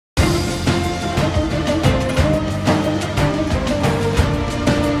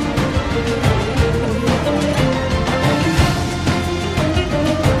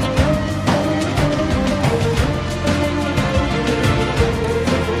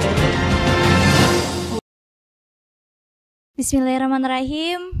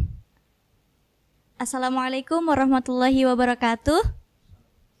Bismillahirrahmanirrahim. Assalamualaikum warahmatullahi wabarakatuh.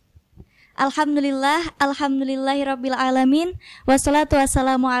 Alhamdulillahirabbil alamin. Wassalatu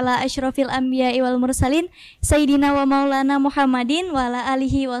wassalamu ala asyrofil anbiya'i wal mursalin Sayyidina wa maulana Muhammadin wa ala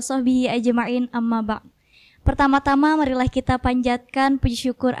alihi wa sahbihi ajma'in, amma ba'd. Pertama-tama marilah kita panjatkan puji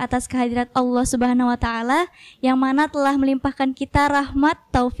syukur atas kehadirat Allah Subhanahu wa taala yang mana telah melimpahkan kita rahmat,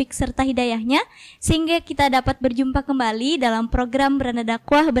 taufik serta hidayahnya sehingga kita dapat berjumpa kembali dalam program Beranda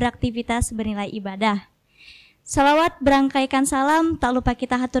Dakwah beraktivitas bernilai ibadah. Salawat berangkaikan salam tak lupa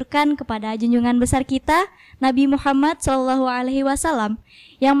kita haturkan kepada junjungan besar kita Nabi Muhammad SAW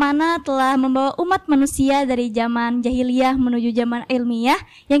yang mana telah membawa umat manusia dari zaman jahiliyah menuju zaman ilmiah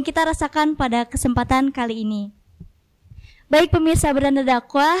yang kita rasakan pada kesempatan kali ini. Baik pemirsa Beranda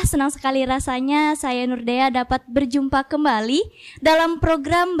Dakwah, senang sekali rasanya saya Nur Dea dapat berjumpa kembali dalam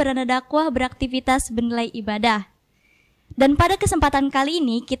program Beranda Dakwah beraktivitas bernilai ibadah. Dan pada kesempatan kali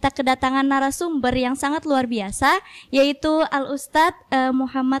ini kita kedatangan narasumber yang sangat luar biasa, yaitu Al-Ustadz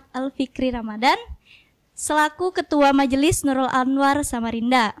Muhammad Alfikri Ramadhan selaku Ketua Majelis Nurul Anwar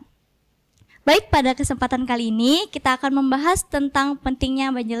Samarinda. Baik, pada kesempatan kali ini kita akan membahas tentang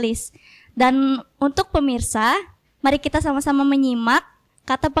pentingnya majelis. Dan untuk pemirsa, mari kita sama-sama menyimak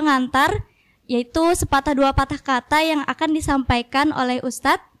kata pengantar, yaitu sepatah dua patah kata yang akan disampaikan oleh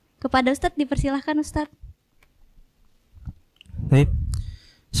Ustadz. Kepada Ustadz dipersilahkan Ustadz. Baik.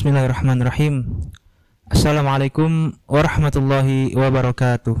 Bismillahirrahmanirrahim. Assalamualaikum warahmatullahi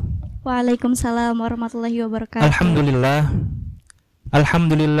wabarakatuh. Waalaikumsalam warahmatullahi wabarakatuh.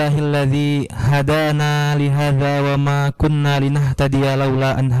 Alhamdulillahilladzi hadana lihadza wa ma kunna linahtadiya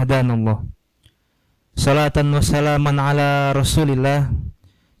laula an hadanallah. Salatan wa salaman ala Rasulillah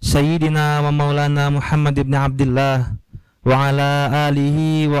Sayyidina wa maulana Muhammad ibn Abdullah wa ala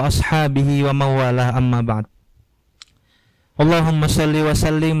alihi wa ashabihi wa mawalah, amma ba'd. Allahumma salli wa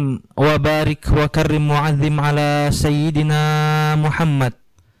sallim wa barik wa karrim wa azim ala Sayyidina Muhammad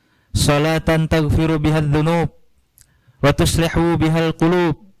salatan taghfiru bihal dhunub wa tuslihu bihal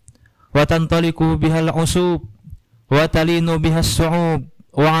qulub wa tantaliku bihal usub wa talinu bihal su'ub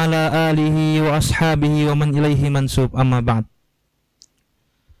wa ala alihi wa ashabihi wa man ilaihi mansub, amma ba'd.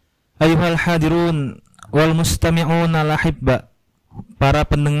 Ayuhal hadirun wal mustami'un al-ahibba, para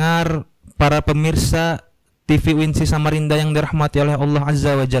pendengar, para pemirsa TV UINSI Samarinda yang dirahmati oleh Allah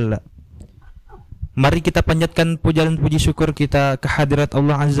Azza wa Jalla. Mari kita panjatkan puja dan puji syukur kita kehadirat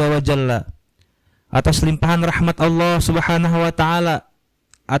Allah Azza wa Jalla atas limpahan rahmat Allah Subhanahu wa taala,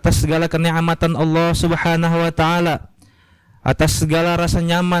 atas segala kenikmatan Allah Subhanahu wa taala, atas segala rasa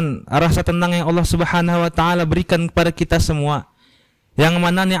nyaman, rasa tenang yang Allah Subhanahu wa taala berikan kepada kita semua. Yang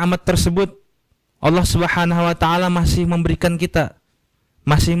mana nikmat tersebut Allah Subhanahu wa taala masih memberikan kita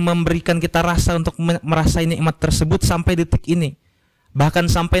rasa untuk merasai nikmat tersebut sampai detik ini.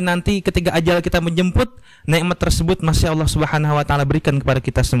 Bahkan sampai nanti ketika ajal kita menjemput, nikmat tersebut masih Allah Subhanahu wa taala berikan kepada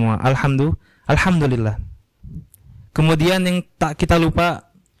kita semua. Alhamdulillah. Kemudian yang tak kita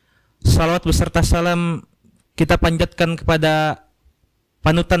lupa, salawat beserta salam kita panjatkan kepada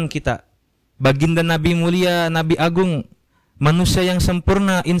panutan kita, baginda Nabi mulia, Nabi agung, manusia yang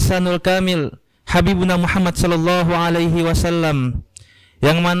sempurna, insanul kamil, Habibuna Muhammad sallallahu alaihi wasallam,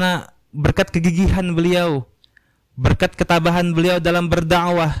 yang mana berkat kegigihan beliau, berkat ketabahan beliau dalam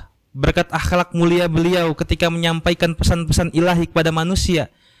berdakwah, berkat akhlak mulia beliau ketika menyampaikan pesan-pesan ilahi kepada manusia,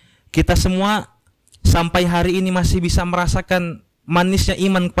 kita semua sampai hari ini masih bisa merasakan manisnya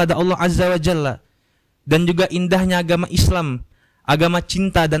iman kepada Allah Azza wa Jalla dan juga indahnya agama Islam, agama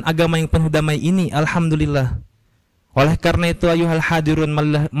cinta dan agama yang penuh damai ini. Alhamdulillah. Oleh karena itu ayuhal hadirun,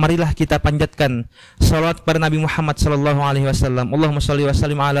 marilah kita panjatkan salawat kepada Nabi Muhammad sallallahu alaihi wasallam. Allahumma shalli wa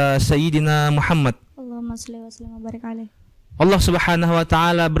sallim ala Sayyidina Muhammad. Allahumma shalli wa sallim wa barik alaihi. Allah Subhanahu wa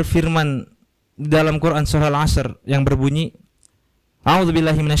taala berfirman dalam Quran surah Al-Asr yang berbunyi,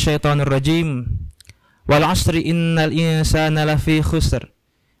 A'udzubillahi minasyaitonir rajim. Wal 'asri innal insana lafi khusr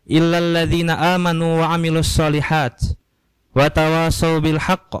illal ladzina amanu wa 'amilus shalihat wa tawasaw bil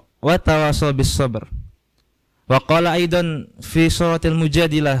haqq wa tawasaw bis sabr. Wa qala aidan fi suratil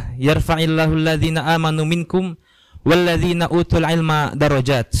mujadilah, yarfa'illahu alladhina amanu minkum walladhina utul ilma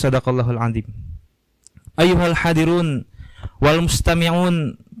darajat. Shadaqallahul azim. Ayuhal hadirun wal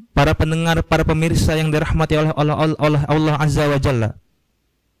mustami'un, para pendengar, para pemirsa yang dirahmati oleh Allah Azza wa Jalla.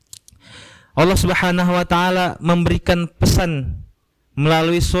 Allah Subhanahu wa taala memberikan pesan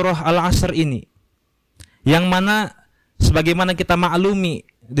melalui surah Al-Asr ini, yang mana sebagaimana kita maklumi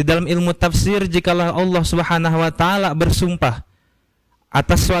di dalam ilmu tafsir, jikalau Allah Subhanahu wa taala bersumpah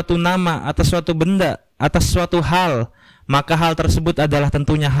atas suatu nama, atas suatu benda, atas suatu hal, maka hal tersebut adalah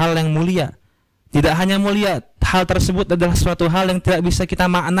tentunya hal yang mulia, Tidak hanya mulia, hal tersebut adalah suatu hal yang tidak bisa kita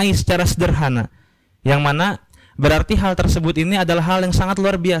maknai secara sederhana. Yang mana berarti hal tersebut ini adalah hal yang sangat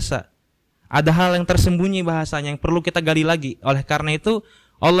luar biasa. Ada hal yang tersembunyi bahasanya yang perlu kita gali lagi. Oleh karena itu,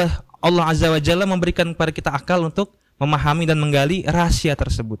 Allah Azza wa Jalla memberikan kepada kita akal untuk memahami dan menggali rahasia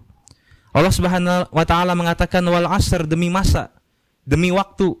tersebut. Allah Subhanahu wa taala mengatakan wal asr, demi masa, demi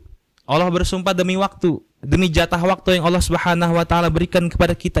waktu. Allah bersumpah demi waktu, demi jatah waktu yang Allah Subhanahu wa taala berikan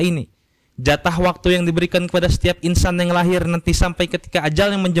kepada kita ini. Jatah waktu yang diberikan kepada setiap insan yang lahir nanti sampai ketika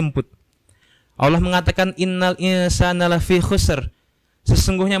ajal yang menjemput. Allah mengatakan innal insana lafi khusr.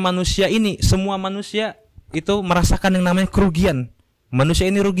 Sesungguhnya manusia ini, semua manusia itu merasakan yang namanya kerugian. Manusia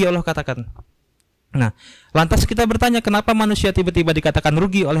ini rugi, Allah katakan. Nah, lantas kita bertanya kenapa manusia tiba-tiba dikatakan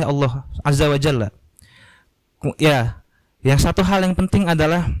rugi oleh Allah Azza wa Jalla? Ya, yang satu hal yang penting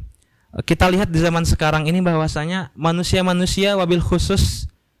adalah kita lihat di zaman sekarang ini bahwasanya manusia-manusia wabil khusus,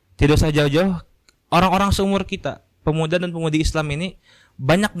 tidak usah jauh-jauh, orang-orang seumur kita, pemuda dan pemudi Islam ini,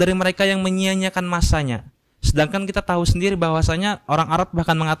 banyak dari mereka yang menyia-nyiakan masanya. Sedangkan kita tahu sendiri bahwasanya orang Arab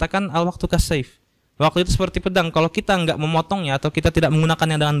bahkan mengatakan al-waktu kas-saif. Waktu itu seperti pedang. Kalau kita enggak memotongnya atau kita tidak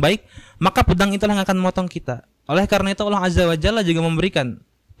menggunakannya dengan baik, maka pedang itulah yang akan memotong kita. Oleh karena itu Allah Azza wa Jalla juga memberikan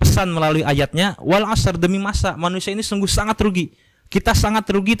pesan melalui ayatnya, wal asr, demi masa, manusia ini sungguh sangat rugi. Kita sangat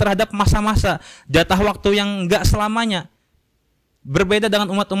rugi terhadap masa-masa, jatah waktu yang enggak selamanya. Berbeda dengan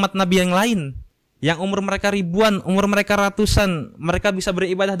umat-umat Nabi yang lain, yang umur mereka ribuan, umur mereka ratusan, mereka bisa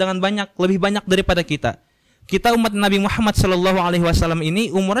beribadah dengan banyak, lebih banyak daripada kita. Kita umat Nabi Muhammad SAW ini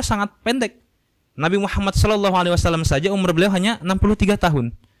umurnya sangat pendek. Nabi Muhammad SAW saja umur beliau hanya 63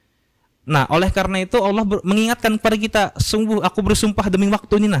 tahun. Nah, oleh karena itu Allah mengingatkan kepada kita, sungguh aku bersumpah demi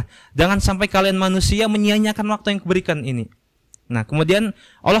waktu ini, nah, jangan sampai kalian manusia menyia-nyiakan waktu yang kuberikan ini. Nah, kemudian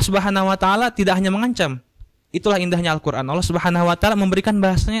Allah Subhanahu wa taala tidak hanya mengancam. Itulah indahnya Al-Qur'an. Allah Subhanahu wa taala memberikan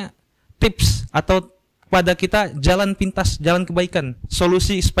bahasanya tips atau kepada kita jalan pintas, jalan kebaikan,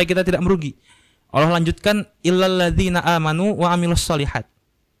 solusi supaya kita tidak merugi. Allah lanjutkan illal ladzina amanu wa amilus sholihat.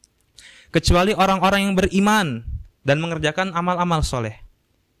 Kecuali orang-orang yang beriman dan mengerjakan amal-amal soleh.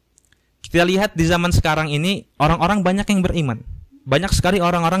 Kita lihat di zaman sekarang ini orang-orang banyak yang beriman. Banyak sekali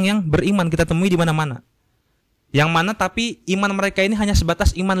orang-orang yang beriman kita temui di mana-mana. Yang mana tapi iman mereka ini hanya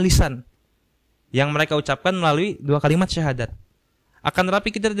sebatas iman lisan, yang mereka ucapkan melalui 2 kalimat syahadat. Akan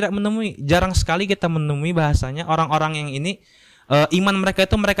tetapi kita tidak menemui, jarang sekali kita menemui bahasanya orang-orang yang ini iman mereka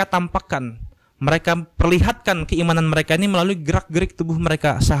itu mereka tampakkan, mereka perlihatkan keimanan mereka ini melalui gerak-gerik tubuh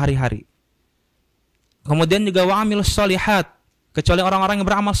mereka sehari-hari. Kemudian juga wa'amilus sholihat, kecuali orang-orang yang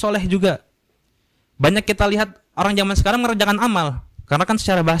beramal soleh juga. Banyak kita lihat orang zaman sekarang mengerjakan amal, karena kan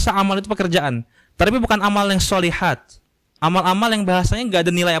secara bahasa amal itu pekerjaan, tapi bukan amal yang sholihat, amal-amal yang bahasanya nggak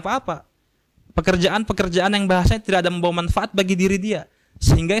ada nilai apa-apa, pekerjaan-pekerjaan yang bahasanya tidak ada membawa manfaat bagi diri dia,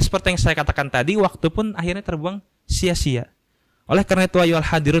 sehingga seperti yang saya katakan tadi, waktu pun akhirnya terbuang sia-sia. Oleh karena itu ayyuhal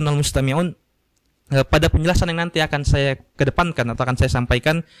hadirun wal mustami'un, pada penjelasan yang nanti akan saya kedepankan atau akan saya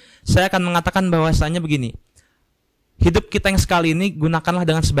sampaikan, saya akan mengatakan bahwasanya begini, hidup kita yang sekali ini gunakanlah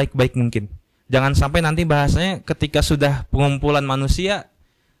dengan sebaik-baik mungkin. Jangan sampai nanti bahasanya ketika sudah pengumpulan manusia,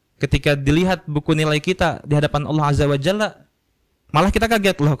 ketika dilihat buku nilai kita di hadapan Allah Azza wa Jalla, malah kita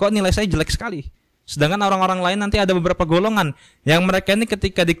kaget, loh kok nilai saya jelek sekali. Sedangkan orang-orang lain nanti ada beberapa golongan yang mereka ini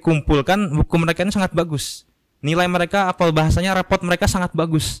ketika dikumpulkan buku mereka ini sangat bagus. Nilai mereka apa bahasanya rapot mereka sangat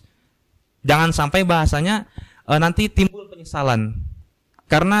bagus. Jangan sampai bahasanya nanti timbul penyesalan.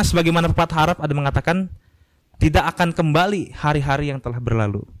 Karena sebagaimana pepatah Arab ada mengatakan tidak akan kembali hari-hari yang telah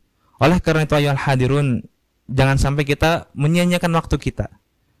berlalu. Oleh karena itu ayyuhal hadirun, jangan sampai kita menyia-nyiakan waktu kita.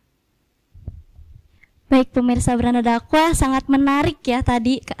 Baik pemirsa Beranda Dakwah, sangat menarik ya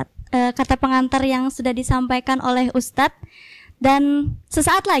tadi kata pengantar yang sudah disampaikan oleh Ustadz. Dan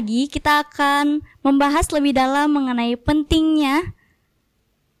sesaat lagi kita akan membahas lebih dalam mengenai pentingnya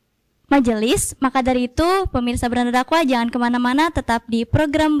majelis. Maka dari itu pemirsa Beranda Dakwah jangan kemana-mana, tetap di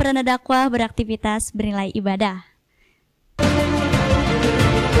program Beranda Dakwah beraktivitas bernilai ibadah.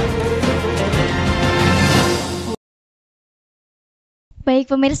 Baik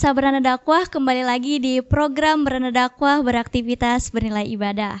pemirsa Beranda Dakwah, kembali lagi di program Beranda Dakwah beraktivitas bernilai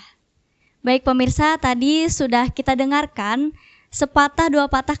ibadah. Baik pemirsa, tadi sudah kita dengarkan sepatah dua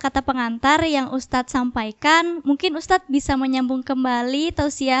patah kata pengantar yang Ustadz sampaikan. Mungkin Ustadz bisa menyambung kembali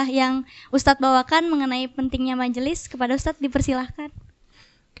tausiah yang Ustadz bawakan mengenai pentingnya majelis. Kepada Ustadz dipersilahkan.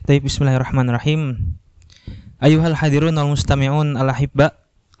 Bismillahirrahmanirrahim. Ayyuhal hadirun wal mustami'un al-ahibba,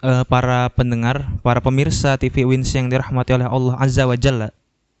 para pendengar, para pemirsa TV UINSI yang dirahmati oleh Allah Azza wa Jalla.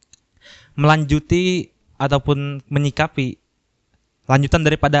 Melanjuti ataupun menyikapi lanjutan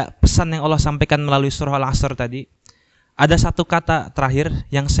daripada pesan yang Allah sampaikan melalui surah Al-Asr tadi, ada satu kata terakhir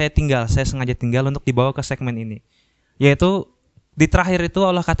yang saya sengaja tinggal untuk dibawa ke segmen ini. Yaitu di terakhir itu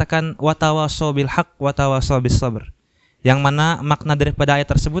Allah katakan watawasau bil haq watawasau bis sabr. Yang mana makna daripada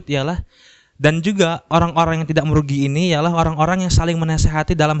ayat tersebut ialah dan juga orang-orang yang tidak merugi ini ialah orang-orang yang saling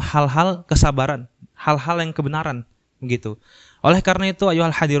menasehati dalam hal-hal kesabaran, hal-hal yang kebenaran begitu. Oleh karena itu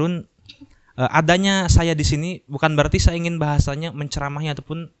ayyuhal hadirun, adanya saya di sini bukan berarti saya ingin bahasanya menceramahi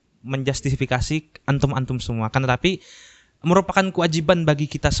ataupun menjustifikasi antum-antum semua, kan, tetapi merupakan kewajiban bagi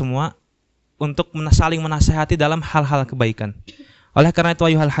kita semua untuk saling menasehati dalam hal-hal kebaikan. Oleh karena itu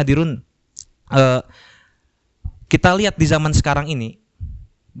ayyuhal hadirun, kita lihat di zaman sekarang ini,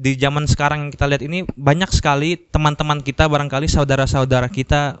 yang kita lihat ini banyak sekali teman-teman kita, barangkali saudara-saudara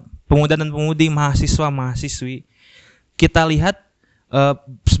kita, pemuda dan pemudi, mahasiswa, mahasiswi, kita lihat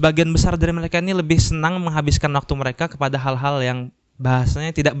sebagian besar dari mereka ini lebih senang menghabiskan waktu mereka kepada hal-hal yang bahasanya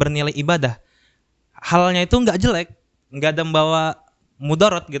tidak bernilai ibadah. Halnya itu nggak jelek, nggak ada membawa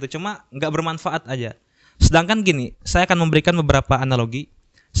mudarat gitu, cuma nggak bermanfaat aja. Sedangkan gini, saya akan memberikan beberapa analogi.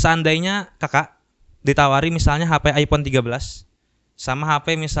 Seandainya kakak ditawari misalnya HP iPhone 13 sama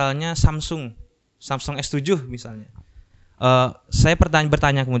HP misalnya Samsung S7 misalnya, saya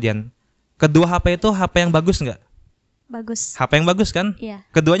bertanya kemudian, kedua HP itu HP yang bagus nggak? Bagus. HP yang bagus kan? Iya.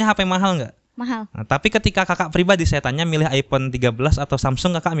 Keduanya HP yang mahal nggak? Mahal. Nah, tapi ketika kakak pribadi saya tanya milih iPhone 13 atau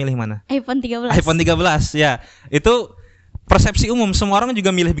Samsung, kakak milih mana? iPhone 13. iPhone 13, ya. Itu persepsi umum, semua orang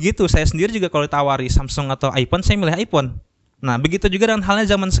juga milih begitu. Saya sendiri juga kalau ditawari Samsung atau iPhone, saya milih iPhone. Nah, begitu juga dengan halnya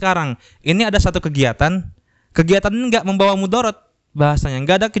zaman sekarang. Ini ada satu kegiatan ini nggak membawa mudarat bahasanya,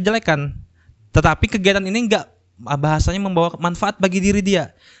 nggak ada kejelekan. Tetapi kegiatan ini nggak bahasanya membawa manfaat bagi diri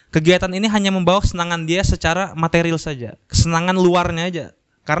dia. Kegiatan ini hanya membawa kesenangan dia secara material saja, kesenangan luarnya aja.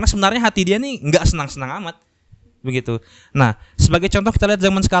 Karena sebenarnya hati dia nih nggak senang-senang amat, begitu. Nah, sebagai contoh kita lihat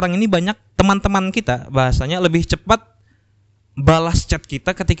zaman sekarang ini banyak teman-teman kita bahasanya lebih cepat balas chat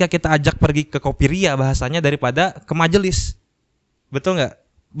kita ketika kita ajak pergi ke kopi ria bahasanya daripada ke majelis. Betul nggak?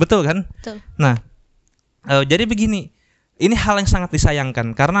 Betul kan? Betul. Nah, jadi begini, ini hal yang sangat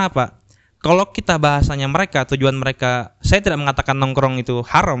disayangkan. Karena apa? Kalau kita bahasanya mereka, tujuan mereka, saya tidak mengatakan nongkrong itu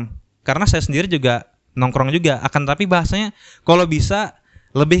haram, karena saya sendiri juga nongkrong juga. Akan tapi bahasanya kalau bisa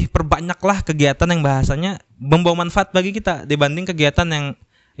lebih perbanyaklah kegiatan yang bahasanya membawa manfaat bagi kita dibanding kegiatan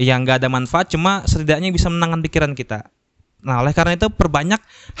yang nggak ada manfaat, cuma setidaknya bisa menenangkan pikiran kita. Nah, oleh karena itu perbanyak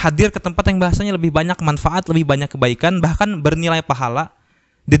hadir ke tempat yang bahasanya lebih banyak manfaat, lebih banyak kebaikan, bahkan bernilai pahala,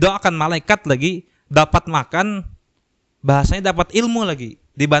 didoakan malaikat lagi, dapat makan, bahasanya dapat ilmu lagi,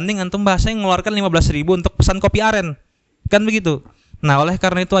 dibanding antum bahasanya mengeluarkan 15.000 untuk pesan kopi aren, kan begitu. Nah, oleh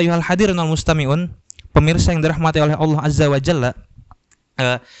karena itu ayyuhal hadirin wal mustami'un, pemirsa yang dirahmati oleh Allah Azza wa Jalla,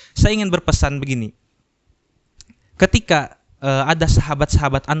 saya ingin berpesan begini. Ketika ada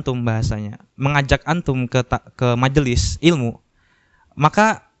sahabat-sahabat antum bahasanya mengajak antum ke majelis ilmu,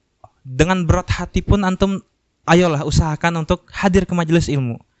 maka dengan berat hati pun antum ayolah usahakan untuk hadir ke majelis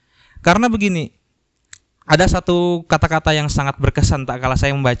ilmu. Karena begini, ada satu kata-kata yang sangat berkesan tak kala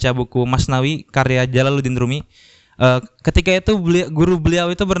saya membaca buku Masnawi karya Jalaluddin Rumi. Ketika itu guru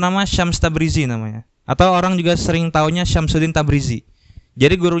beliau itu bernama Syams Tabrizi namanya, atau orang juga sering taunya Syamsuddin Tabrizi.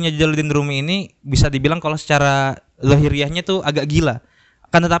 Jadi gurunya Jalaluddin Rumi ini bisa dibilang kalau secara lahiriahnya tuh agak gila.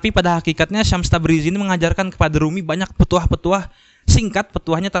 Kan tetapi pada hakikatnya Syams Tabrizi ini mengajarkan kepada Rumi banyak petuah-petuah singkat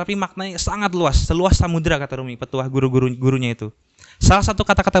petuahnya, tapi maknanya sangat luas, seluas samudra kata Rumi, petuah gurunya itu. Salah satu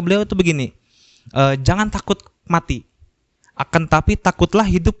kata-kata beliau itu begini, jangan takut mati, akan tapi takutlah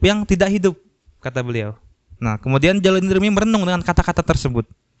hidup yang tidak hidup, kata beliau. Nah, kemudian Jalaluddin Rumi merenung dengan kata-kata tersebut.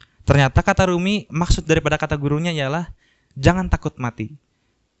 Ternyata kata Rumi, maksud daripada kata gurunya ialah jangan takut mati.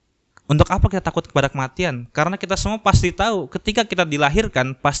 Untuk apa kita takut kepada kematian? Karena kita semua pasti tahu ketika kita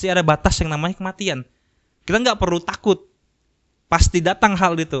dilahirkan pasti ada batas yang namanya kematian. Kita nggak perlu takut, pasti datang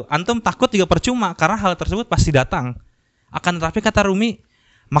hal itu. Antum takut juga percuma karena hal tersebut pasti datang. Akan tetapi kata Rumi,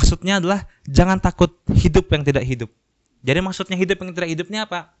 maksudnya adalah jangan takut hidup yang tidak hidup. Jadi maksudnya hidup yang tidak hidup ini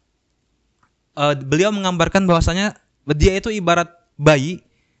apa? Beliau menggambarkan bahwasanya dia itu ibarat bayi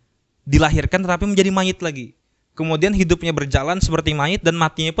dilahirkan tetapi menjadi mayit lagi. Kemudian hidupnya berjalan seperti mayit dan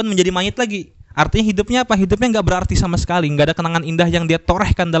matinya pun menjadi mayit lagi. Artinya hidupnya apa? Hidupnya nggak berarti sama sekali, nggak ada kenangan indah yang dia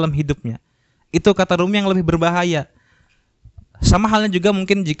torehkan dalam hidupnya. Itu kata Rumi yang lebih berbahaya. Sama halnya juga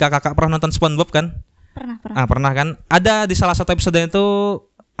mungkin jika kakak pernah nonton SpongeBob kan? Pernah. Pernah kan? Ada di salah satu episode itu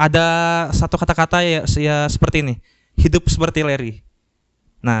ada satu kata-kata ya seperti ini, hidup seperti Larry.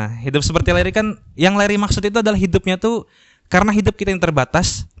 Nah, hidup seperti Larry kan, yang Larry maksud itu adalah hidupnya tuh karena hidup kita yang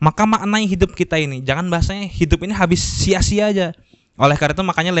terbatas, maka maknai hidup kita ini. Jangan bahasanya hidup ini habis sia-sia aja. Oleh karena itu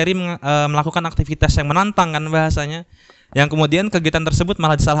makanya Larry melakukan aktivitas yang menantang kan bahasanya. Yang kemudian kegiatan tersebut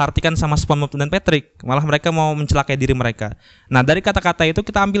malah disalahartikan sama SpongeBob dan Patrick, malah mereka mau mencelakai diri mereka. Nah, dari kata-kata itu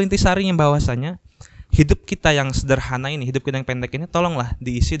kita ambil intisarinya bahwasanya hidup kita yang sederhana ini, hidup kita yang pendek ini, tolonglah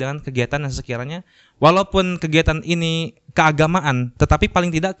diisi dengan kegiatan yang sekiranya walaupun kegiatan ini keagamaan, tetapi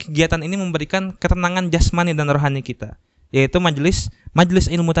paling tidak kegiatan ini memberikan ketenangan jasmani dan rohani kita, yaitu majelis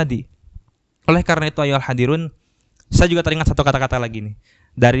ilmu tadi. Oleh karena itu ayolah hadirun, saya juga teringat satu kata-kata lagi nih.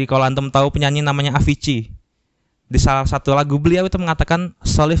 Dari kalau antum tahu penyanyi namanya Avicii, di salah satu lagu beliau itu mengatakan,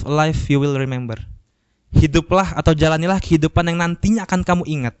 "So live a life you will remember." Hiduplah atau jalanilah kehidupan yang nantinya akan kamu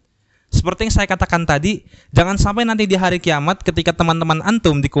ingat. Seperti yang saya katakan tadi, jangan sampai nanti di hari kiamat ketika teman-teman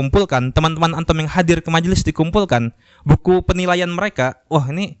antum dikumpulkan, teman-teman antum yang hadir ke majelis dikumpulkan, buku penilaian mereka, wah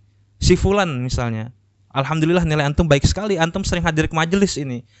ini si fulan misalnya, alhamdulillah nilai antum baik sekali, antum sering hadir ke majelis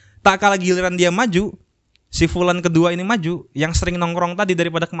ini. Tak kalah giliran dia maju, si fulan kedua ini maju, yang sering nongkrong tadi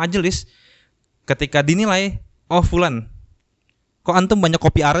daripada ke majelis, ketika dinilai, oh fulan, kok antum banyak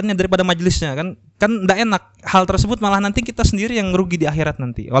kopi arennya daripada majelisnya, kan enggak enak. Hal tersebut malah nanti kita sendiri yang rugi di akhirat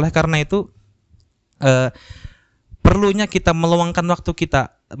nanti. Oleh karena itu perlunya kita meluangkan waktu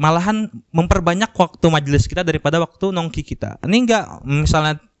kita, malahan memperbanyak waktu majelis kita daripada waktu nongki kita. Ini enggak,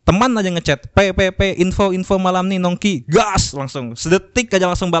 misalnya teman aja ngechat, info malam nih nongki, gas langsung, sedetik aja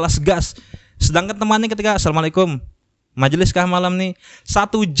langsung balas gas. Sedangkan temannya ketika assalamualaikum, majelis kah malam nih,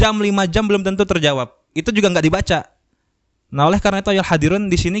 1 jam 5 jam belum tentu terjawab. Itu juga nggak dibaca. Nah, oleh karena itu ya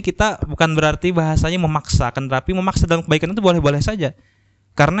hadirun, di sini kita bukan berarti bahasanya memaksa, akan tetapi memaksa dalam kebaikan itu boleh-boleh saja.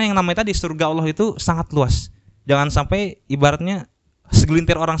 Karena yang namanya tadi surga Allah itu sangat luas. Jangan sampai ibaratnya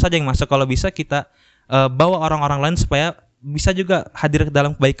segelintir orang saja yang masuk. Kalau bisa kita bawa orang-orang lain supaya bisa juga hadir ke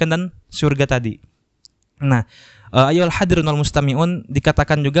dalam kebaikan dan surga tadi. Nah, ayolah hadirun wal mustami'un,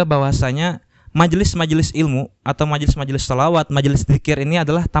 dikatakan juga bahwasanya majelis-majelis ilmu atau majelis-majelis salawat, majelis zikir ini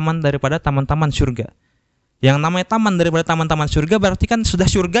adalah taman daripada taman-taman surga. Yang namanya taman daripada taman-taman surga berarti kan sudah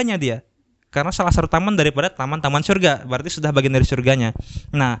surganya dia. Karena salah satu taman daripada taman-taman surga, berarti sudah bagian dari surganya.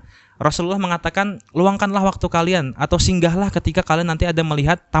 Nah, Rasulullah mengatakan, luangkanlah waktu kalian atau singgahlah ketika kalian nanti ada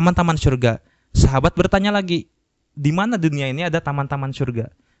melihat taman-taman surga. Sahabat bertanya lagi, di mana dunia ini ada taman-taman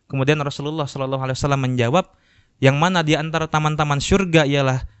surga? Kemudian Rasulullah SAW menjawab, yang mana di antara taman-taman surga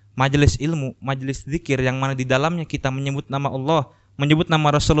ialah majelis ilmu, majelis zikir, yang mana di dalamnya kita menyebut nama Allah, menyebut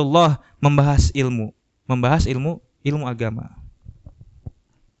nama Rasulullah, membahas ilmu agama.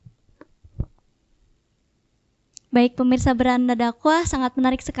 Baik pemirsa Beranda Dakwah, sangat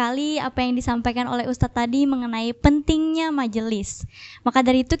menarik sekali apa yang disampaikan oleh Ustadz tadi mengenai pentingnya majelis. Maka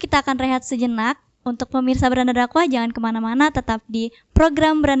dari itu kita akan rehat sejenak. Untuk pemirsa Beranda Dakwah jangan kemana-mana, tetap di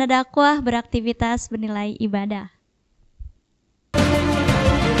program Beranda Dakwah, beraktivitas bernilai ibadah.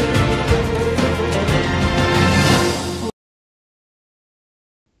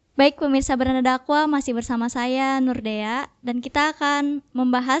 Baik pemirsa Beranda Dakwah, masih bersama saya Nur Dea, dan kita akan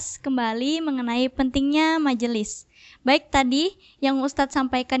membahas kembali mengenai pentingnya majelis. Baik, tadi yang Ustadz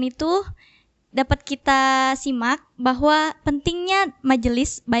sampaikan itu dapat kita simak bahwa pentingnya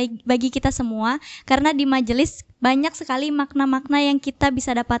majelis bagi kita semua, karena di majelis banyak sekali makna-makna yang kita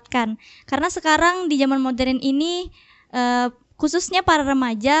bisa dapatkan. Karena sekarang di zaman modern ini khususnya para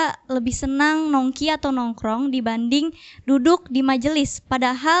remaja lebih senang nongki atau nongkrong dibanding duduk di majelis.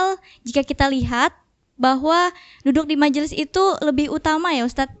 Padahal jika kita lihat bahwa duduk di majelis itu lebih utama ya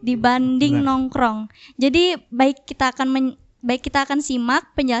Ustadz dibanding nongkrong. Jadi baik kita akan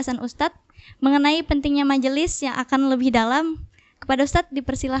simak penjelasan Ustadz mengenai pentingnya majelis yang akan lebih dalam. Kepada Ustadz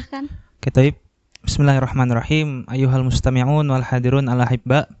dipersilahkan. Oke, Bismillahirrahmanirrahim. Ayyuhal mustami'un wal hadirun ala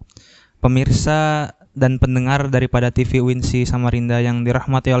hibba. Pemirsa dan pendengar daripada TV UINSI Samarinda yang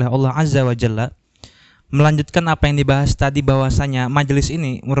dirahmati oleh Allah Azza wa Jalla. Melanjutkan apa yang dibahas tadi, bahwasanya majelis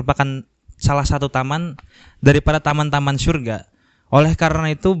ini merupakan salah satu taman daripada taman-taman surga. Oleh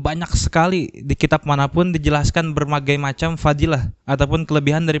karena itu banyak sekali di kitab manapun dijelaskan berbagai macam fadilah ataupun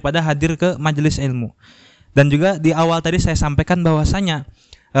kelebihan daripada hadir ke majelis ilmu. Dan juga di awal tadi saya sampaikan bahwasanya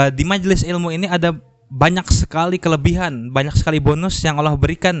di majelis ilmu ini ada banyak sekali kelebihan, banyak sekali bonus yang Allah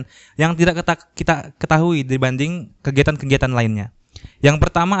berikan yang tidak kita ketahui dibanding kegiatan-kegiatan lainnya. Yang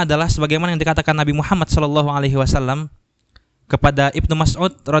pertama adalah sebagaimana yang dikatakan Nabi Muhammad SAW kepada Ibnu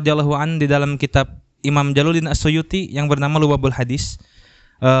Mas'ud radhiyallahu an di dalam kitab Imam Jaluddin As-Suyuti yang bernama Luwabul Hadis.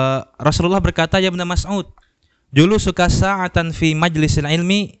 Rasulullah berkata, ya Ibnu Mas'ud, julusuka sa'atan fi majlisil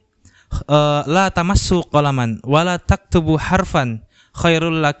ilmi la tamassu qalaman wala taktubu harfan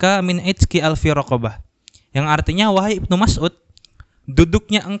khairul laka min itqi alfi raqabah. Yang artinya, wahai Ibnu Mas'ud,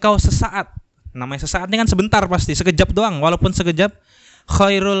 duduknya engkau sesaat, namanya sesaat ini kan sebentar pasti, sekejap doang, walaupun sekejap,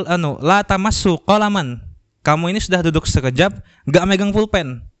 khairul la tamassu qalaman, kamu ini sudah duduk sekejap, enggak megang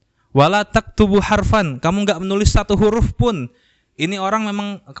pulpen, Wala taktubu harfan, kamu nggak menulis satu huruf pun. Ini orang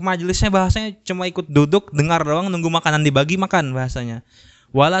memang ke majelisnya bahasanya cuma ikut duduk, dengar doang, nunggu makanan dibagi makan bahasanya.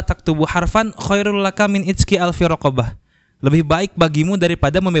 Wala taktubu harfan khairul laka min itski alfi raqabah. Lebih baik bagimu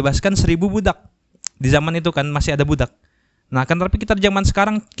daripada membebaskan 1000 budak. Di zaman itu kan masih ada budak. Nah, kan tapi kita zaman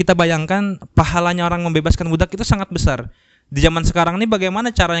sekarang kita bayangkan pahalanya orang membebaskan budak itu sangat besar. Di zaman sekarang ini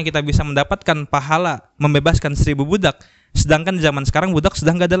bagaimana caranya kita bisa mendapatkan pahala membebaskan 1000 budak, sedangkan di zaman sekarang budak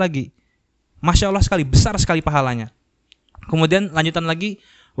sudah nggak ada lagi. Masya Allah sekali, besar sekali pahalanya. Kemudian lanjutan lagi,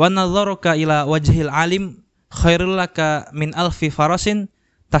 wa nadharuka ila wajhil alim khairul laka min alfi farasin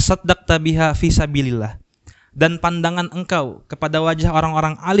tasaddaqta biha fi sabilillah. Dan pandangan engkau kepada wajah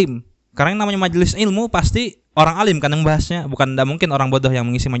orang-orang alim, karena yang namanya majelis ilmu pasti orang alim kan yang bahasnya, bukan, tidak mungkin orang bodoh yang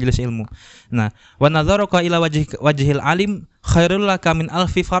mengisi majelis ilmu. Nah, wa nadharuka ila wajhil alim khairul laka min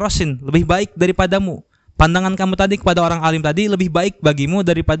alfi farasin, lebih baik daripadamu. Pandangan kamu tadi kepada orang alim tadi lebih baik bagimu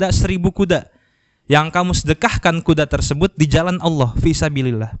daripada 1000 kuda yang kamu sedekahkan kuda tersebut di jalan Allah fi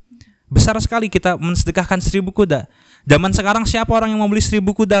sabilillah. Besar sekali kita mensedekahkan 1000 kuda. Zaman sekarang siapa orang yang mau beli 1000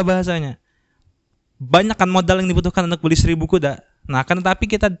 kuda bahasanya? Banyak kan modal yang dibutuhkan untuk beli 1000 kuda. Nah, kan tapi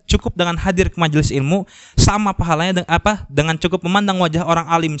kita cukup dengan hadir ke majelis ilmu, sama pahalanya dengan cukup memandang wajah orang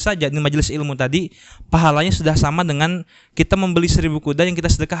alim saja di majelis ilmu tadi, pahalanya sudah sama dengan kita membeli 1000 kuda yang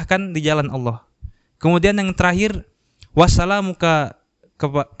kita sedekahkan di jalan Allah. Kemudian yang terakhir, wassalamuka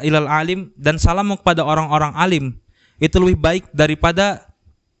ilal alim, dan salamu kepada orang-orang alim itu lebih baik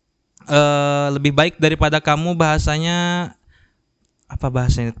daripada kamu bahasanya apa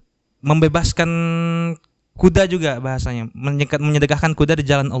bahasanya? Membebaskan kuda juga bahasanya, menyedekahkan kuda di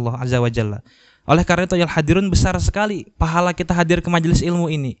jalan Allah Azza wa Jalla. Oleh karena itu ya hadirun, besar sekali pahala kita hadir ke majelis ilmu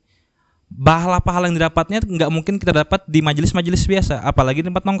ini. Pahala yang didapatnya nggak mungkin kita dapat di majelis-majelis biasa, apalagi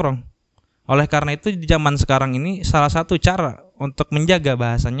di tempat nongkrong. Oleh karena itu di zaman sekarang ini salah satu cara untuk menjaga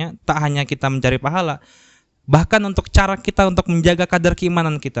bahasanya tak hanya kita mencari pahala, bahkan untuk cara kita untuk menjaga kadar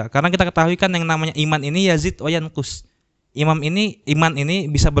keimanan kita. Karena kita ketahui kan yang namanya iman ini yazid wa yanqus. Iman ini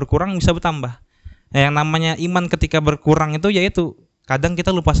bisa berkurang, bisa bertambah. Nah, yang namanya iman ketika berkurang itu yaitu kadang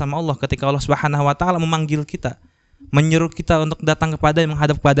kita lupa sama Allah ketika Allah Subhanahu wa taala memanggil kita, menyuruh kita untuk datang kepada yang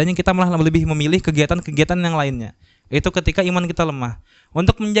menghadap kepadanya, kita malah lebih memilih kegiatan-kegiatan yang lainnya. Itu ketika iman kita lemah.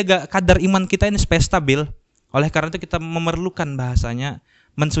 Untuk menjaga kadar iman kita ini supaya stabil, oleh karena itu kita memerlukan bahasanya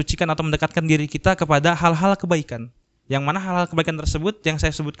mensucikan atau mendekatkan diri kita kepada hal-hal kebaikan. Yang mana hal-hal kebaikan tersebut yang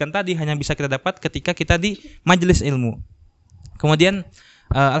saya sebutkan tadi hanya bisa kita dapat ketika kita di majelis ilmu. Kemudian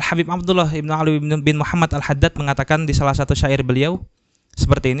Al-Habib Abdullah ibn Ali bin Muhammad Al-Haddad mengatakan di salah satu syair beliau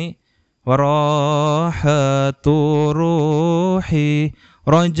seperti ini, warahatu ruhi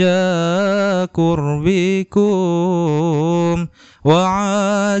raja kurbikum wa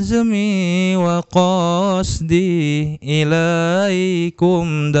azmi wa qasdi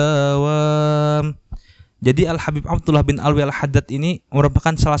ilaikum dawam. Jadi Al-Habib Abdullah bin Alwi Al-Haddad ini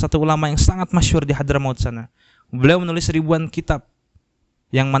merupakan salah satu ulama yang sangat masyhur di Hadramaut sana. Beliau menulis ribuan kitab,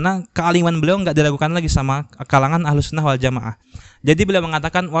 yang mana kealiman beliau nggak diragukan lagi sama kalangan Ahlus Sunnah wal Jamaah. Jadi beliau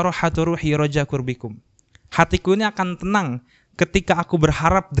mengatakan warahatu ruhi raja kurbikum. Hatiku ini akan tenang ketika aku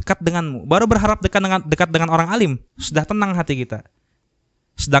berharap dekat denganmu. Baru berharap dekat dengan orang alim, sudah tenang hati kita.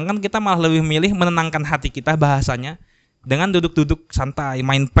 Sedangkan kita malah lebih memilih menenangkan hati kita bahasanya dengan duduk-duduk santai,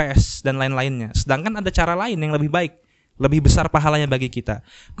 main PES dan lain-lainnya. Sedangkan ada cara lain yang lebih baik, lebih besar pahalanya bagi kita.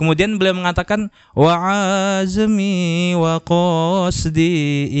 Kemudian beliau mengatakan wa azmi wa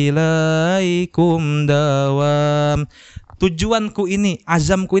qasdi ilaikum dawam. Tujuanku ini,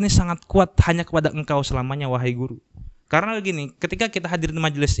 azamku ini sangat kuat hanya kepada engkau selamanya wahai guru. Karena begini, ketika kita hadir di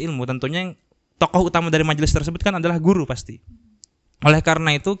majelis ilmu, tentunya yang tokoh utama dari majelis tersebut kan adalah guru pasti. Oleh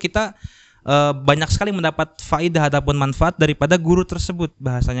karena itu kita banyak sekali mendapat faidah ataupun manfaat daripada guru tersebut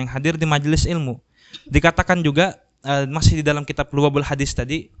bahasanya yang hadir di majelis ilmu. Dikatakan juga masih di dalam kitab Luwabul Hadis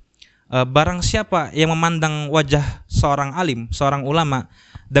tadi, barang siapa yang memandang wajah seorang alim, seorang ulama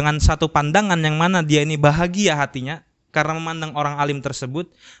dengan satu pandangan yang mana dia ini bahagia hatinya karena memandang orang alim tersebut,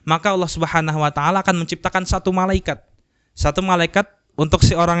 maka Allah Subhanahu wa taala akan menciptakan satu malaikat untuk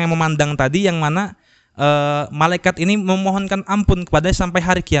si orang yang memandang tadi, yang mana malaikat ini memohonkan ampun kepada sampai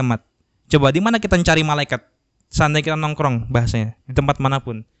hari kiamat. Coba di mana kita mencari malaikat? Seandainya kita nongkrong bahasanya di tempat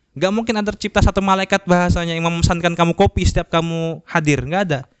manapun, gak mungkin ada tercipta satu malaikat bahasanya yang memesankan kamu kopi setiap kamu hadir, gak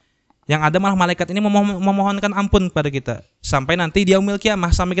ada. Yang ada malah malaikat ini memohonkan ampun kepada kita sampai nanti di yaumil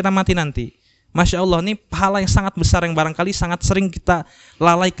kiamah, sampai kita mati nanti. Masya Allah, ini pahala yang sangat besar yang barangkali sangat sering kita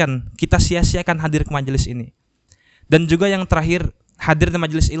lalaikan, kita sia-siakan hadir ke majelis ini. Dan juga yang terakhir, hadir di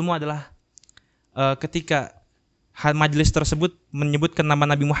majelis ilmu adalah ketika majelis tersebut menyebutkan nama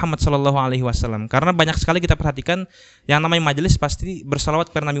Nabi Muhammad SAW. Karena banyak sekali kita perhatikan yang namanya majelis pasti bersalawat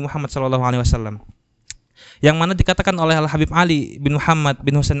kepada Nabi Muhammad SAW. Yang mana dikatakan oleh Al-Habib Ali bin Muhammad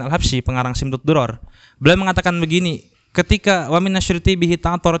bin Husain Al-Habsyi, pengarang Simtud Duror. Beliau mengatakan begini, ketika wa min asyruti bihi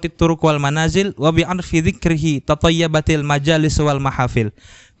ta'taratit turuq wal manazil wa bi arfi dzikrihi tatayyabatil majalis wal mahafil.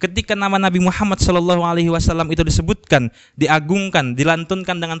 Ketika nama Nabi Muhammad SAW itu disebutkan, diagungkan,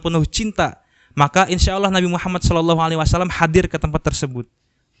 dilantunkan dengan penuh cinta, maka insya Allah Nabi Muhammad SAW hadir ke tempat tersebut.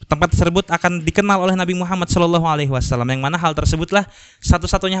 Tempat tersebut akan dikenal oleh Nabi Muhammad SAW. Yang mana hal tersebutlah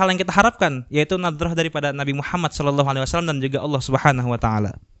satu-satunya hal yang kita harapkan, yaitu nadrah daripada Nabi Muhammad SAW dan juga Allah Subhanahu Wa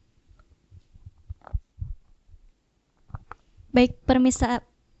Taala. Baik, pemirsa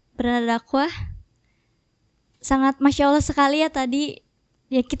Beranda Dakwah, sangat masya Allah sekali ya tadi.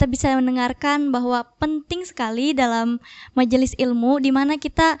 Ya, kita bisa mendengarkan bahwa penting sekali dalam majelis ilmu di mana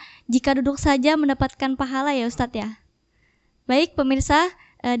kita jika duduk saja mendapatkan pahala ya Ustadz ya. Baik pemirsa,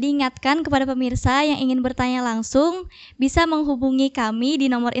 diingatkan kepada pemirsa yang ingin bertanya langsung bisa menghubungi kami di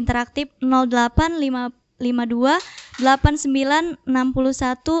nomor interaktif 08552 8961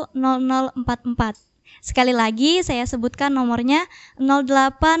 0044. Sekali lagi saya sebutkan nomornya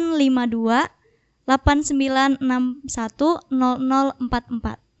 0852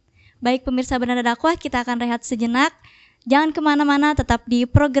 89610044. Baik pemirsa Beranda Dakwah, kita akan rehat sejenak. Jangan kemana-mana, tetap di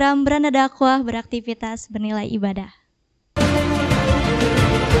program Beranda Dakwah beraktivitas bernilai ibadah.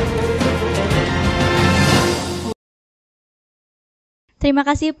 Terima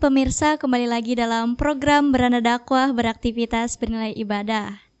kasih pemirsa, kembali lagi dalam program Beranda Dakwah beraktivitas bernilai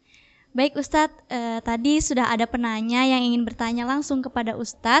ibadah. Baik Ustadz, tadi sudah ada penanya yang ingin bertanya langsung kepada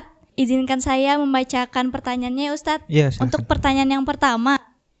Ustadz. Izinkan saya membacakan pertanyaannya Ustadz. Ya, untuk pertanyaan yang pertama,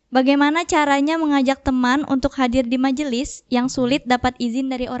 bagaimana caranya mengajak teman untuk hadir di majelis yang sulit dapat izin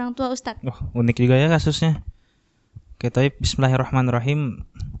dari orang tua Ustadz? Oh, unik juga ya kasusnya. Oke, tapi bismillahirrahmanirrahim.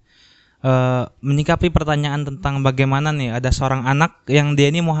 Menyikapi pertanyaan tentang bagaimana nih ada seorang anak yang dia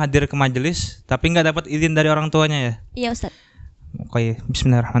ini mau hadir ke majelis tapi nggak dapat izin dari orang tuanya ya? Iya Ustadz. Oke,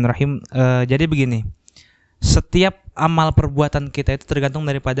 bismillahirrahmanirrahim. Jadi begini, setiap amal perbuatan kita itu tergantung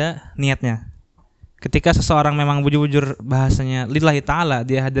daripada niatnya. Ketika seseorang memang bujur-bujur bahasanya lillahi ta'ala,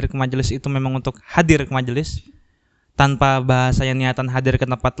 dia hadir ke majelis itu memang untuk hadir ke majelis, tanpa bahasanya niatan hadir ke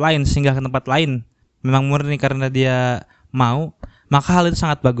tempat lain, singgah ke tempat lain, memang murni karena dia mau, maka hal itu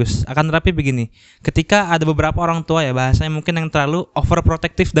sangat bagus. Akan tetapi begini, ketika ada beberapa orang tua ya bahasanya mungkin yang terlalu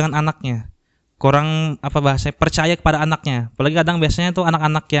overprotective dengan anaknya, kurang percaya kepada anaknya. Apalagi kadang biasanya tuh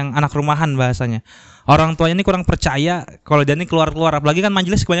anak-anak yang anak rumahan bahasanya. Orang tuanya ini kurang percaya kalau dia ini keluar-keluar, apalagi kan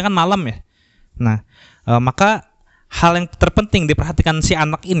majelis kebanyakan malam ya. Nah, maka hal yang terpenting diperhatikan si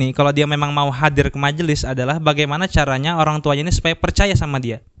anak ini kalau dia memang mau hadir ke majelis adalah bagaimana caranya orang tuanya ini supaya percaya sama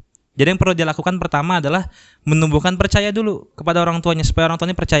dia. Jadi yang perlu dilakukan pertama adalah menumbuhkan percaya dulu kepada orang tuanya supaya orang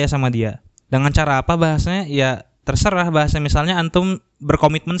tuanya percaya sama dia. Dengan cara apa bahasanya? Ya terserah bahasa, misalnya antum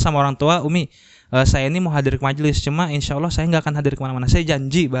berkomitmen sama orang tua, Umi, saya ini mau hadir ke majelis, cuma insya Allah saya nggak akan hadir kemana-mana, saya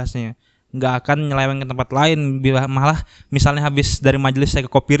janji bahasanya nggak akan nyeleweng ke tempat lain, malah misalnya habis dari majelis saya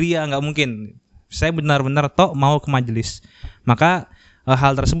ke Kopiria, nggak mungkin, saya benar-benar mau ke majelis. Maka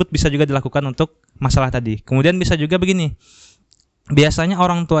hal tersebut bisa juga dilakukan untuk masalah tadi. Kemudian bisa juga begini, biasanya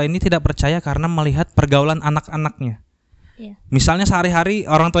orang tua ini tidak percaya karena melihat pergaulan anak-anaknya. Misalnya sehari-hari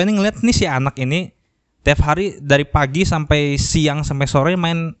orang tua ini ngelihat nih si anak ini tiap hari dari pagi sampai siang sampai sore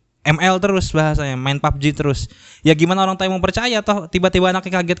main ML terus bahasanya, main PUBG terus. Ya gimana orang tua yang mau percaya toh tiba-tiba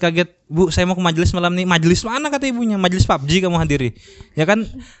anaknya kaget-kaget, "Bu, saya mau ke majelis malam nih." "Majelis mana?" kata ibunya. "Majelis PUBG kamu hadiri." Ya kan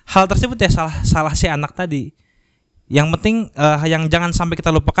hal tersebut ya salah si anak tadi. Yang penting yang jangan sampai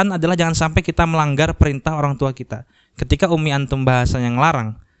kita lupakan adalah jangan sampai kita melanggar perintah orang tua kita. Ketika umi antum bahasanya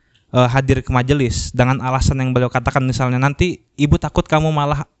ngelarang hadir ke majelis dengan alasan yang beliau katakan, misalnya nanti ibu takut kamu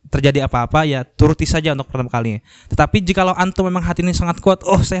malah terjadi apa-apa, ya turuti saja untuk pertama kalinya. Tetapi jikalau antum memang hati ini sangat kuat,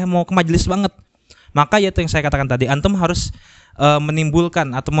 oh saya mau ke majelis banget, maka yaitu yang saya katakan tadi, antum harus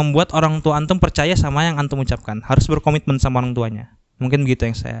menimbulkan atau membuat orang tua antum percaya sama yang antum ucapkan, harus berkomitmen sama orang tuanya. Mungkin begitu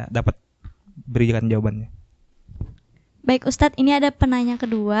yang saya dapat berikan jawabannya. Baik Ustadz, ini ada penanya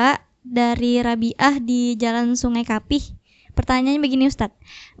kedua dari Rabiah di Jalan Sungai Kapih. Pertanyaannya begini Ustadz,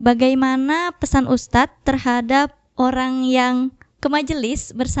 bagaimana pesan Ustadz terhadap orang yang ke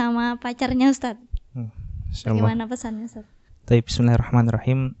majelis bersama pacarnya Ustadz? Bagaimana pesannya Ustadz?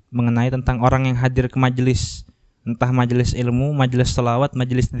 Bismillahirrahmanirrahim. Mengenai tentang orang yang hadir ke majelis, entah majelis ilmu, majelis sholawat,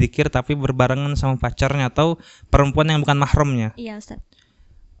 majelis dzikir, tapi berbarengan sama pacarnya atau perempuan yang bukan mahramnya. Iya Ustadz.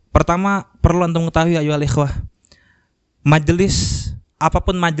 Pertama perlu antum ketahui ayyuhal ikhwah, majelis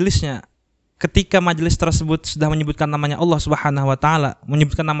apapun majelisnya, ketika majelis tersebut sudah menyebutkan namanya Allah Subhanahu wa taala,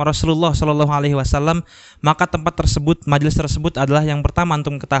 menyebutkan nama Rasulullah sallallahu alaihi wasallam, maka tempat tersebut, majelis tersebut adalah yang pertama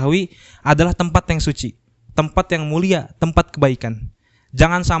antum ketahui adalah tempat yang suci, tempat yang mulia, tempat kebaikan.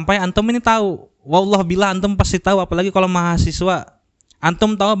 Jangan sampai antum ini tahu, wallah bila antum pasti tahu, apalagi kalau mahasiswa,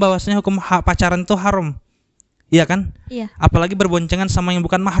 antum tahu bahwasanya hukum pacaran itu haram. Iya kan? Iya. Apalagi berboncengan sama yang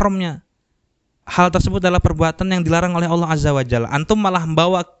bukan mahramnya. Hal tersebut adalah perbuatan yang dilarang oleh Allah Azza wa Jalla. Antum malah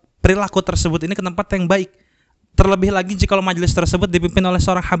membawa perilaku tersebut ini ke tempat yang baik. Terlebih lagi jika majelis tersebut dipimpin oleh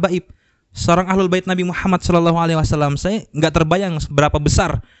seorang habaib, seorang ahlul bait Nabi Muhammad sallallahu alaihi wasallam. Saya nggak terbayang berapa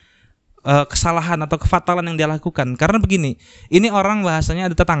besar kesalahan atau kefatalan yang dia lakukan. Karena begini, ini orang bahasanya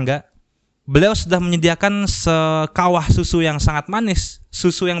ada tetangga, beliau sudah menyediakan sekawah susu yang sangat manis,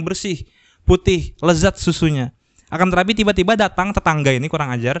 susu yang bersih, putih, lezat susunya. Akan tetapi tiba-tiba datang tetangga ini kurang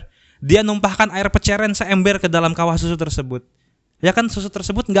ajar, dia numpahkan air peceren seember ke dalam kawah susu tersebut. Ya kan susu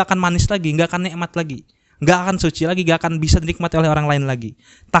tersebut nggak akan manis lagi, nggak akan nikmat lagi, nggak akan suci lagi, nggak akan bisa dinikmati oleh orang lain lagi.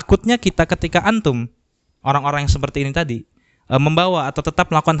 Takutnya kita ketika antum, orang-orang yang seperti ini tadi, membawa atau tetap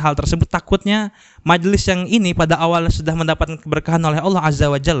melakukan hal tersebut, takutnya majelis yang ini pada awalnya sudah mendapatkan keberkahan oleh Allah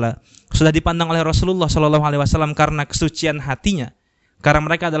Azza wa Jalla, sudah dipandang oleh Rasulullah sallallahu alaihi wasallam karena kesucian hatinya, karena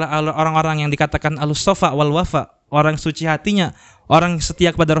mereka adalah orang-orang yang dikatakan al-sofa wal wafa, orang suci hatinya, orang setia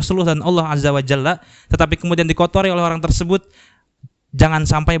kepada Rasulullah dan Allah Azza wa Jalla, tetapi kemudian dikotori oleh orang tersebut. Jangan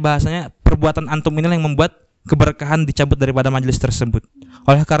sampai bahasanya perbuatan antum ini yang membuat keberkahan dicabut daripada majelis tersebut.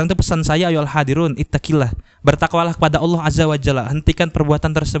 Oleh karena itu pesan saya, ayolah hadirun, ittaqillah, bertakwalah kepada Allah Azza wa Jalla, hentikan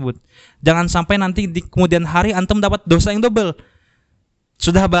perbuatan tersebut. Jangan sampai nanti di kemudian hari antum dapat dosa yang double.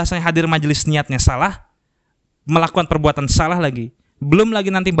 Sudah bahasanya hadir majelis niatnya salah, melakukan perbuatan salah lagi. Belum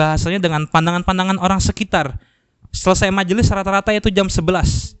lagi nanti bahasanya dengan pandangan-pandangan orang sekitar. Selesai majelis rata-rata itu jam 11.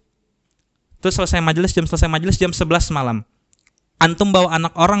 Terus selesai majelis jam 11 malam. Antum bawa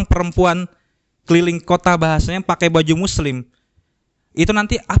anak orang perempuan keliling kota bahasanya pakai baju muslim. Itu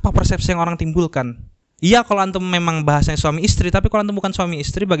nanti apa persepsi yang orang timbulkan? Iya kalau antum memang bahasanya suami istri, tapi kalau antum bukan suami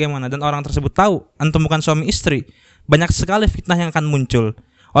istri bagaimana? Dan orang tersebut tahu antum bukan suami istri, banyak sekali fitnah yang akan muncul.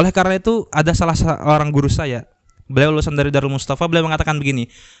 Oleh karena itu ada salah seorang guru saya, beliau lulusan dari Darul Mustafa, beliau mengatakan begini,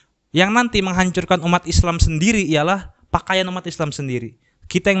 yang nanti menghancurkan umat Islam sendiri ialah pakaian umat Islam sendiri.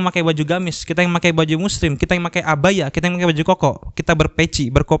 Kita yang memakai baju gamis, kita yang memakai baju muslim, kita yang memakai abaya, kita yang memakai baju koko, kita berpeci,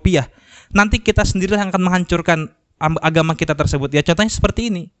 berkopiah. Nanti kita sendiri yang akan menghancurkan agama kita tersebut. Ya contohnya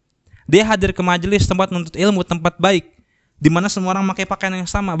seperti ini. Dia hadir ke majelis tempat menuntut ilmu, tempat baik, di mana semua orang memakai pakaian yang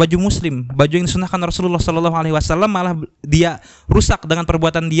sama, baju muslim, baju yang disunahkan Rasulullah sallallahu alaihi wasallam, malah dia rusak dengan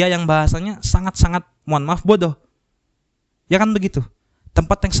perbuatan dia yang bahasanya sangat-sangat, mohon maaf, bodoh. Ya kan begitu.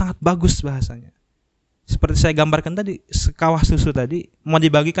 Tempat yang sangat bagus bahasanya. Seperti saya gambarkan tadi, sekawah susu tadi mau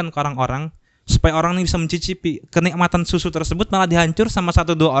dibagikan ke orang-orang supaya orang ini bisa mencicipi kenikmatan susu tersebut, malah dihancur sama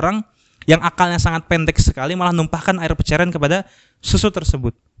 1-2 orang yang akalnya sangat pendek sekali, malah numpahkan air peceren kepada susu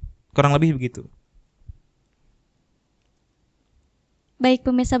tersebut. Kurang lebih begitu. Baik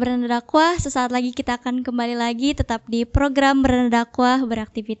pemirsa Beranda Dakwah, sesaat lagi kita akan kembali lagi tetap di program Beranda Dakwah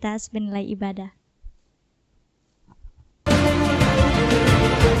beraktivitas bernilai ibadah.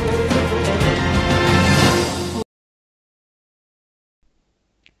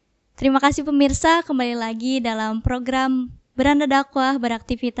 Terima kasih pemirsa, kembali lagi dalam program Beranda Dakwah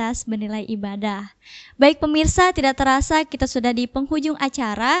beraktivitas bernilai ibadah. Baik pemirsa, tidak terasa kita sudah di penghujung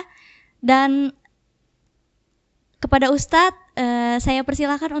acara dan kepada Ustadz saya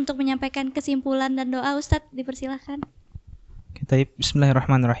persilahkan untuk menyampaikan kesimpulan dan doa. Ustadz dipersilahkan. Kita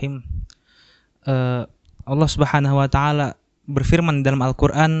bismillahirrahmanirrahim. Allah Subhanahu wa taala berfirman dalam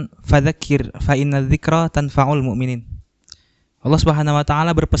Al-Qur'an, "Fadzakir fa inna dzikra tanfa'ul mu'minin." Allah Subhanahu wa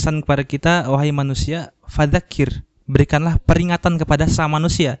taala berpesan kepada kita, wahai manusia, fadzakir, berikanlah peringatan kepada sama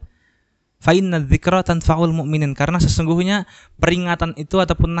manusia. Fa inna dzikra tanfa'ul mu'minin, karena sesungguhnya peringatan itu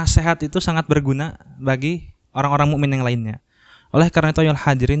ataupun nasihat itu sangat berguna bagi orang-orang mukmin yang lainnya. Oleh karena itu, ya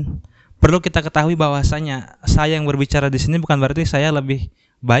hadirin, perlu kita ketahui bahwasanya saya yang berbicara di sini bukan berarti saya lebih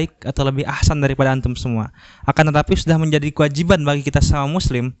baik atau lebih ahsan daripada antum semua. Akan tetapi sudah menjadi kewajiban bagi kita sama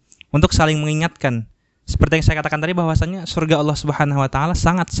muslim untuk saling mengingatkan. Seperti yang saya katakan tadi bahwasanya surga Allah Subhanahu wa taala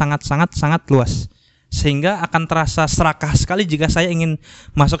sangat luas. Sehingga akan terasa serakah sekali jika saya ingin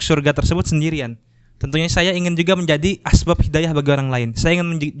masuk surga tersebut sendirian. Tentunya saya ingin juga menjadi asbab hidayah bagi orang lain. Saya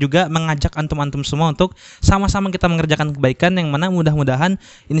ingin juga mengajak antum-antum semua untuk sama-sama kita mengerjakan kebaikan yang mana mudah-mudahan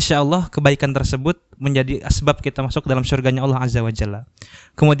insyaallah kebaikan tersebut menjadi asbab kita masuk dalam surganya Allah Azza wa Jalla.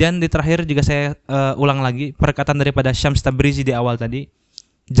 Kemudian di terakhir juga saya ulang lagi perkataan daripada Syams Tabrizi di awal tadi.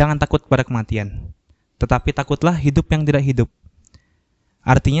 Jangan takut pada kematian, tetapi takutlah hidup yang tidak hidup.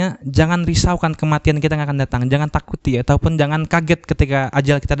 Artinya jangan risaukan kematian kita yang akan datang, jangan takuti ataupun jangan kaget ketika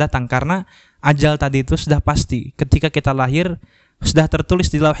ajal kita datang, karena ajal tadi itu sudah pasti. Ketika kita lahir sudah tertulis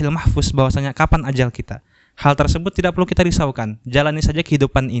di Lauhil Mahfuz bahwasanya kapan ajal kita. Hal tersebut tidak perlu kita risaukan. Jalani saja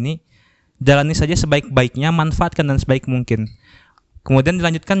kehidupan ini, jalani saja sebaik-baiknya, manfaatkan dan sebaik mungkin. Kemudian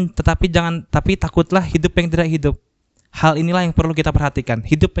dilanjutkan, tapi takutlah hidup yang tidak hidup. Hal inilah yang perlu kita perhatikan.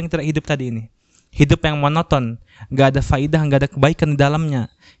 Hidup yang tidak hidup tadi ini, hidup yang monoton, gak ada faidah, gak ada kebaikan di dalamnya.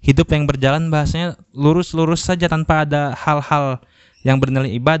 Hidup yang berjalan bahasanya lurus-lurus saja tanpa ada hal-hal yang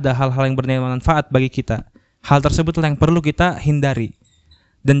bernilai ibadah, hal-hal yang bernilai manfaat bagi kita. Hal tersebutlah yang perlu kita hindari.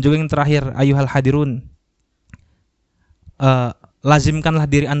 Dan juga yang terakhir, ayuhal hadirun, lazimkanlah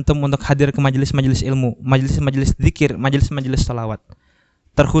diri antum untuk hadir ke majelis-majelis ilmu, majelis-majelis zikir, majelis-majelis salawat.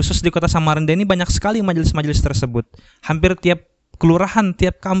 Terkhusus di kota Samarinda ini banyak sekali majelis-majelis tersebut. Hampir tiap kelurahan,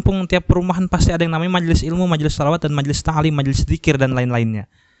 tiap kampung, tiap perumahan pasti ada yang namanya majelis ilmu, majelis salawat, dan majelis ta'lim, majelis zikir, dan lain-lainnya.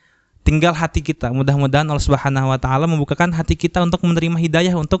 Tinggal hati kita, mudah-mudahan Allah Subhanahu wa taala membukakan hati kita untuk menerima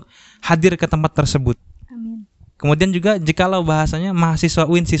hidayah untuk hadir ke tempat tersebut. Amin. Kemudian juga jikalau bahasanya mahasiswa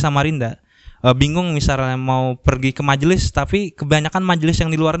UINSI Samarinda bingung misalnya mau pergi ke majelis, tapi kebanyakan majelis yang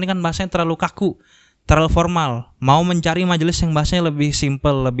di luar ini kan bahasanya terlalu kaku, terlalu formal. Mau mencari majelis yang bahasanya lebih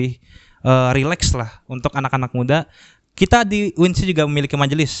simple, lebih relax lah untuk anak-anak muda. Kita di UINSI juga memiliki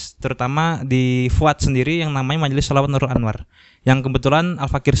majelis, terutama di Fuad sendiri yang namanya Majelis Shalawat Nurul Anwar, yang kebetulan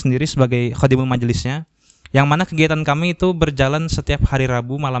Alfikri sendiri sebagai khadimul majelisnya, yang mana kegiatan kami itu berjalan setiap hari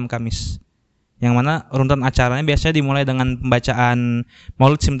Rabu malam Kamis, yang mana runtutan acaranya biasanya dimulai dengan pembacaan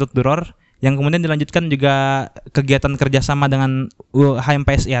Maulid Simtut Duror, yang kemudian dilanjutkan juga kegiatan kerjasama dengan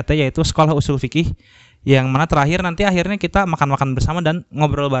HMPS IAT, yaitu Sekolah Usul Fikih, yang mana terakhir nanti akhirnya kita makan-makan bersama dan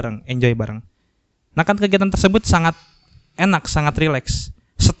ngobrol bareng, enjoy bareng. Nah kan kegiatan tersebut sangat enak, sangat rileks,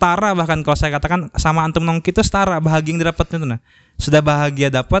 setara bahkan kalau saya katakan sama antum nongki itu setara bahagia yang didapat itu. Nah, sudah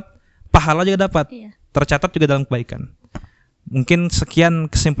bahagia dapat, pahala juga dapat, tercatat juga dalam kebaikan. Mungkin sekian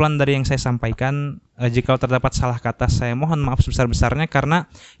kesimpulan dari yang saya sampaikan. Jika terdapat salah kata, saya mohon maaf sebesar-besarnya, karena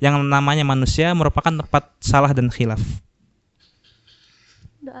yang namanya manusia merupakan tempat salah dan khilaf.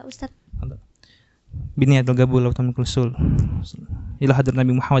 Doa Ustaz. Biniyatul gabul wa tamkul sul. Ila hadir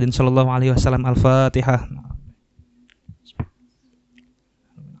Nabi Muhammadin sallallahu alaihi wasallam. Al-Fatihah.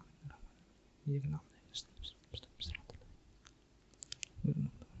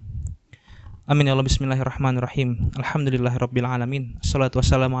 Amin ya Allah. Bismillahirrahmanirrahim. Alhamdulillahirabbil alamin. Assalatu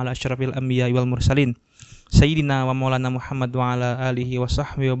wassalamu ala asyrafil anbiya'i wal mursalin. Sayyidina wa maulana Muhammad wa ala alihi wa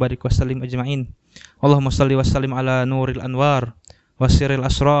sahbihi wa barik wa sallim ajma'in. Allahumma salli wa sallim ala nuril anwar wa sirril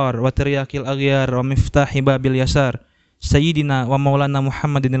asrar wa tiryakil aghyar wa miftahi babil yasar. Sayyidina wa maulana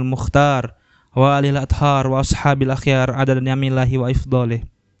Muhammadinil mukhtar wa alil athhar wa ashabil akhyar adad ni'amillahi wa ifdalih.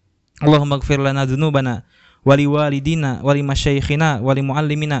 Allahumma ighfir lana dhunubana wa liwalidina wa limasyayikhina wa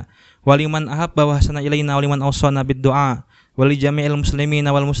limuallimina waliman ahabba wa hasana ilaina waliman awsana bid-du'a wali jami'il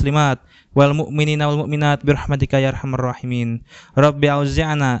muslimina wal muslimat wal mu'minina wal mu'minat birahmatika ya arhamar rahimin. Rabbi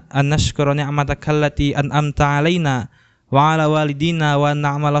auzi'na an nashkura ni'mataka allati an'amta 'alaina wa 'ala walidina wa an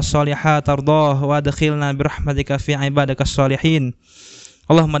na'mala shalihat tardah wa adkhilna birahmatika fi 'ibadakas shalihin.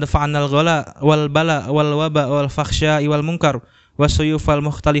 Allahumma dafa'na al-ghala wal bala wal waba wal fakhsya'i wal munkar wasuyufal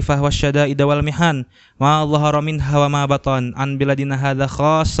mukhtalifah wasyada'ida wal mihan ma dhahara minha wa ma batan an biladina hadza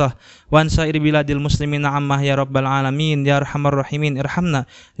khassah wa an sa'iri biladil muslimina ammah ya rabbal alamin ya arhamar rahimin irhamna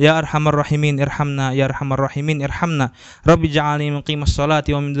ya arhamar rahimin irhamna ya arhamar rahimin irhamna. Rabbi ja'alni muqimas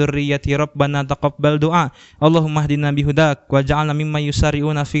sholati wa min dzurriyyati rabbana taqabbal du'a. Allahumma hdina bihudak waj'alna mimman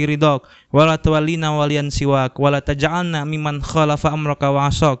yusari'una fi ridak wa la tawallina waliyan siwak wa la taj'alna mimman khalafa amraka wa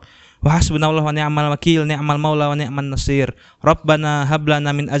asak. Wa hasbunallahu wa ni'mal wakil, ni'mal maula wa ni'man nasir. Rabbana hab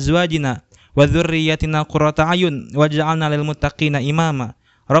lana min azwajina wa dzurriyyatina qurrata ayun waj'alna lil muttaqina imama.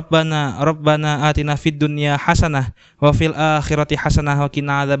 Rabbana atina fid dunya hasanah wa fil akhirati hasanah wa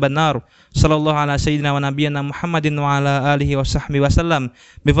qina adzabannar. Sallallahu ala sayyidina wa nabiyyina Muhammadin wa ala alihi wa sahbihi wasallam.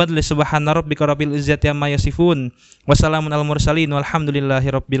 Bi fadli subhana rabbika rabbil izzati amma yasifun. Wa salamun al mursalin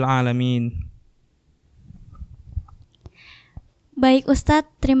walhamdulillahi rabbil alamin. Baik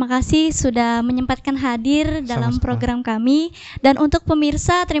Ustadz, terima kasih sudah menyempatkan hadir dalam program kami. Dan untuk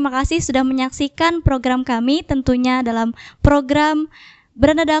pemirsa, terima kasih sudah menyaksikan program kami, tentunya dalam program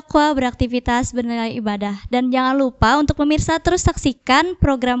Beranda Dakwah beraktivitas bernilai ibadah. Dan jangan lupa untuk pemirsa terus saksikan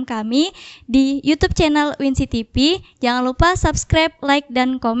program kami di YouTube channel UINSI TV. Jangan lupa subscribe, like,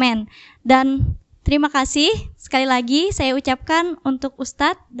 dan komen. Dan terima kasih sekali lagi saya ucapkan untuk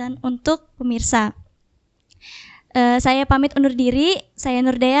Ustadz dan untuk pemirsa. Saya pamit undur diri. Saya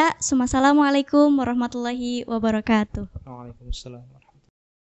Nur Dea. Assalamualaikum warahmatullahi wabarakatuh. Waalaikumsalam.